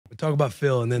talk about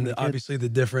Phil, and then obviously the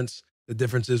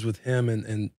differences with him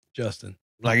and Justin.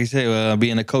 Like you said,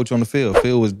 being a coach on the field,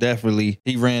 Phil was definitely,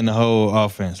 he ran the whole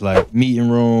offense. Like meeting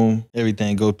room,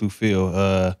 everything go through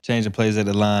Phil. Changing plays at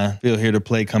the line. Phil hear the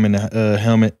play come in the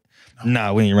helmet.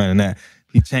 Nah, we ain't running that.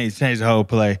 He changed the whole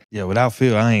play. Yeah, without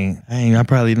Phil, I'm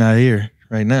probably not here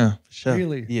right now. For sure.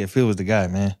 Really? Yeah, Phil was the guy,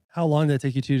 man. How long did it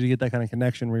take you to get that kind of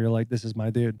connection where you're like, this is my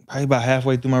dude? Probably about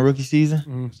halfway through my rookie season.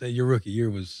 Mm-hmm. Say your rookie year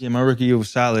was... Yeah, my rookie year was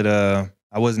solid.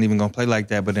 I wasn't even going to play like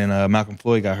that, but then Malcolm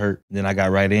Floyd got hurt. Then I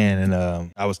got right in,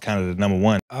 and I was kind of the number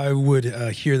one. I would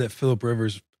hear that Phillip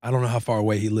Rivers, I don't know how far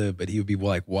away he lived, but he would be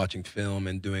like watching film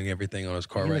and doing everything on his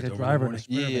car rides like a over driver the in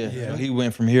a morning. sprint. Yeah, he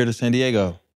went from here to San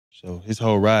Diego. So his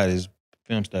whole ride is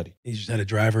film study. He just had a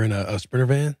driver in a Sprinter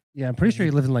van? Yeah, I'm pretty sure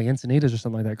he lived in like Encinitas or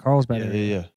something like that. Carlsbad.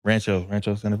 Yeah. Rancho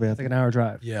Santa Fe. It's like an hour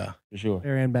drive. Yeah. For sure.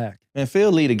 There and back. Man, Phil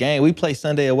lead the game. We play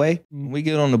Sunday away. When we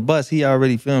get on the bus, he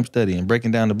already film studying,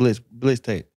 breaking down the blitz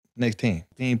tape. Next team.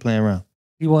 He ain't playing around.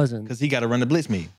 He wasn't. Because he got to run the blitz meet.